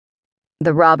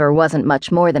The robber wasn't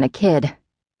much more than a kid,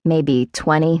 maybe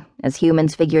 20, as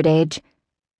humans figured age.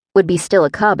 Would be still a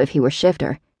cub if he were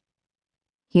shifter.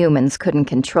 Humans couldn't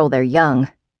control their young,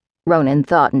 Ronan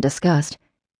thought in disgust.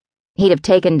 He'd have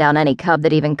taken down any cub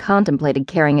that even contemplated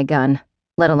carrying a gun,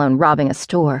 let alone robbing a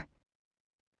store.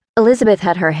 Elizabeth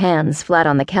had her hands flat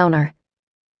on the counter.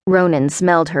 Ronan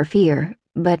smelled her fear,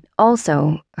 but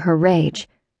also her rage.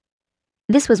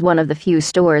 This was one of the few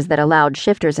stores that allowed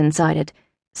shifters inside it,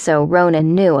 so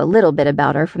Ronan knew a little bit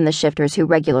about her from the shifters who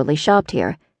regularly shopped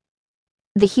here.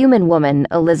 The human woman,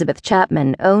 Elizabeth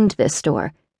Chapman, owned this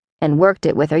store and worked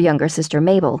it with her younger sister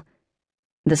Mabel.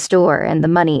 The store and the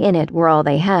money in it were all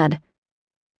they had.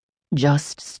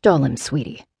 Just stall him,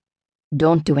 sweetie.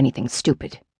 Don't do anything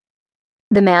stupid.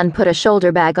 The man put a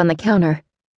shoulder bag on the counter.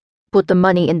 Put the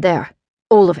money in there.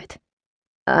 All of it.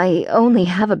 I only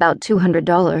have about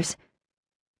 $200.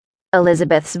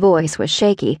 Elizabeth's voice was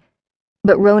shaky,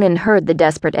 but Ronan heard the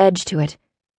desperate edge to it.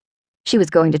 She was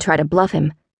going to try to bluff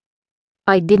him.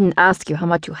 I didn't ask you how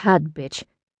much you had, bitch.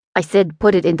 I said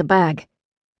put it in the bag.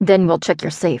 Then we'll check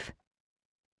your safe.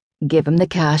 Give him the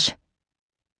cash.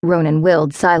 Ronan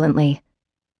willed silently.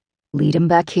 Lead him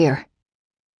back here.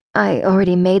 I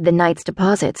already made the night's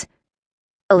deposits,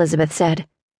 Elizabeth said.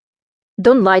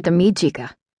 Don't lie to me,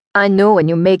 chica. I know when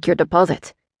you make your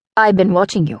deposits. I've been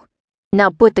watching you. Now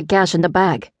put the cash in the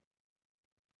bag.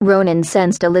 Ronan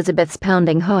sensed Elizabeth's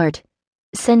pounding heart,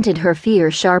 scented her fear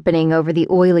sharpening over the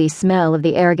oily smell of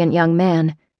the arrogant young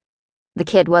man. The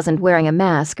kid wasn't wearing a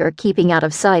mask or keeping out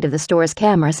of sight of the store's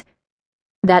cameras.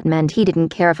 That meant he didn't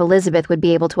care if Elizabeth would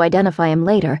be able to identify him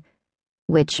later,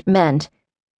 which meant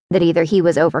that either he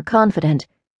was overconfident,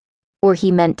 or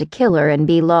he meant to kill her and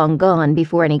be long gone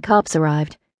before any cops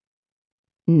arrived.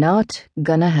 Not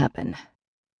gonna happen.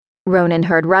 Ronan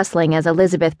heard rustling as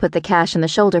Elizabeth put the cash in the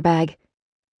shoulder bag.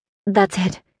 That's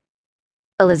it,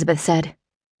 Elizabeth said.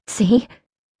 See?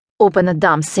 Open the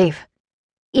damn safe.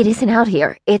 It isn't out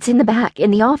here. It's in the back,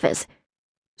 in the office.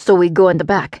 So we go in the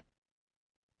back.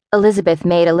 Elizabeth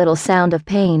made a little sound of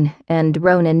pain, and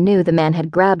Ronan knew the man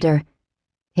had grabbed her.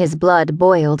 His blood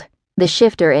boiled, the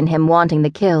shifter in him wanting the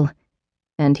kill,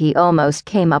 and he almost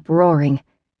came up roaring.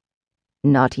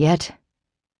 Not yet.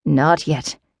 Not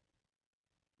yet.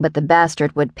 But the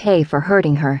bastard would pay for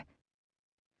hurting her.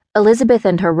 Elizabeth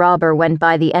and her robber went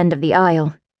by the end of the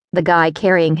aisle, the guy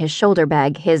carrying his shoulder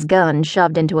bag, his gun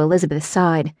shoved into Elizabeth's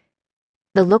side.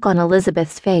 The look on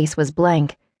Elizabeth's face was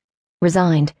blank,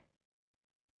 resigned.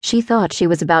 She thought she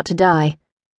was about to die.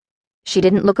 She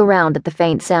didn't look around at the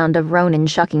faint sound of Ronan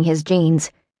shucking his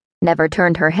jeans, never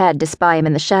turned her head to spy him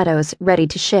in the shadows, ready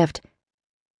to shift.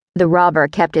 The robber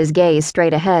kept his gaze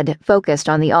straight ahead, focused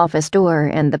on the office door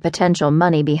and the potential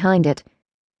money behind it.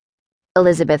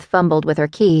 Elizabeth fumbled with her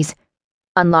keys,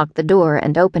 unlocked the door,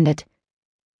 and opened it.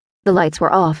 The lights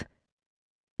were off.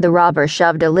 The robber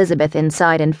shoved Elizabeth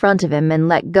inside in front of him and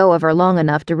let go of her long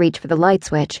enough to reach for the light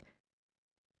switch.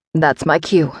 That's my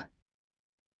cue.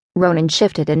 Ronan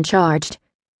shifted and charged.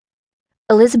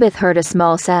 Elizabeth heard a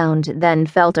small sound, then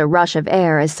felt a rush of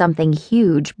air as something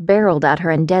huge barreled at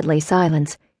her in deadly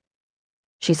silence.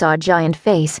 She saw a giant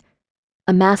face,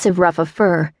 a massive ruff of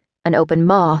fur, an open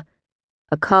maw,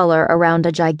 a collar around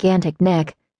a gigantic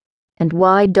neck, and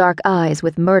wide dark eyes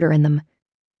with murder in them.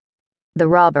 The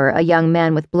robber, a young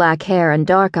man with black hair and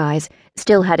dark eyes,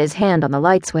 still had his hand on the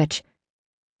light switch.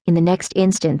 In the next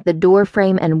instant, the door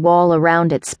frame and wall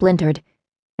around it splintered,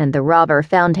 and the robber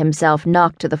found himself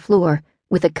knocked to the floor,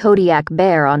 with a Kodiak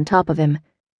bear on top of him.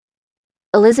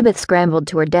 Elizabeth scrambled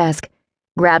to her desk,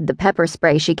 grabbed the pepper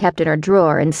spray she kept in her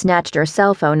drawer, and snatched her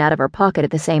cell phone out of her pocket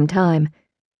at the same time.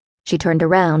 She turned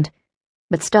around,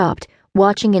 but stopped,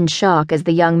 watching in shock as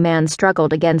the young man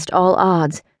struggled against all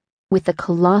odds, with the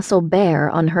colossal bear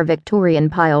on her Victorian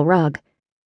pile rug.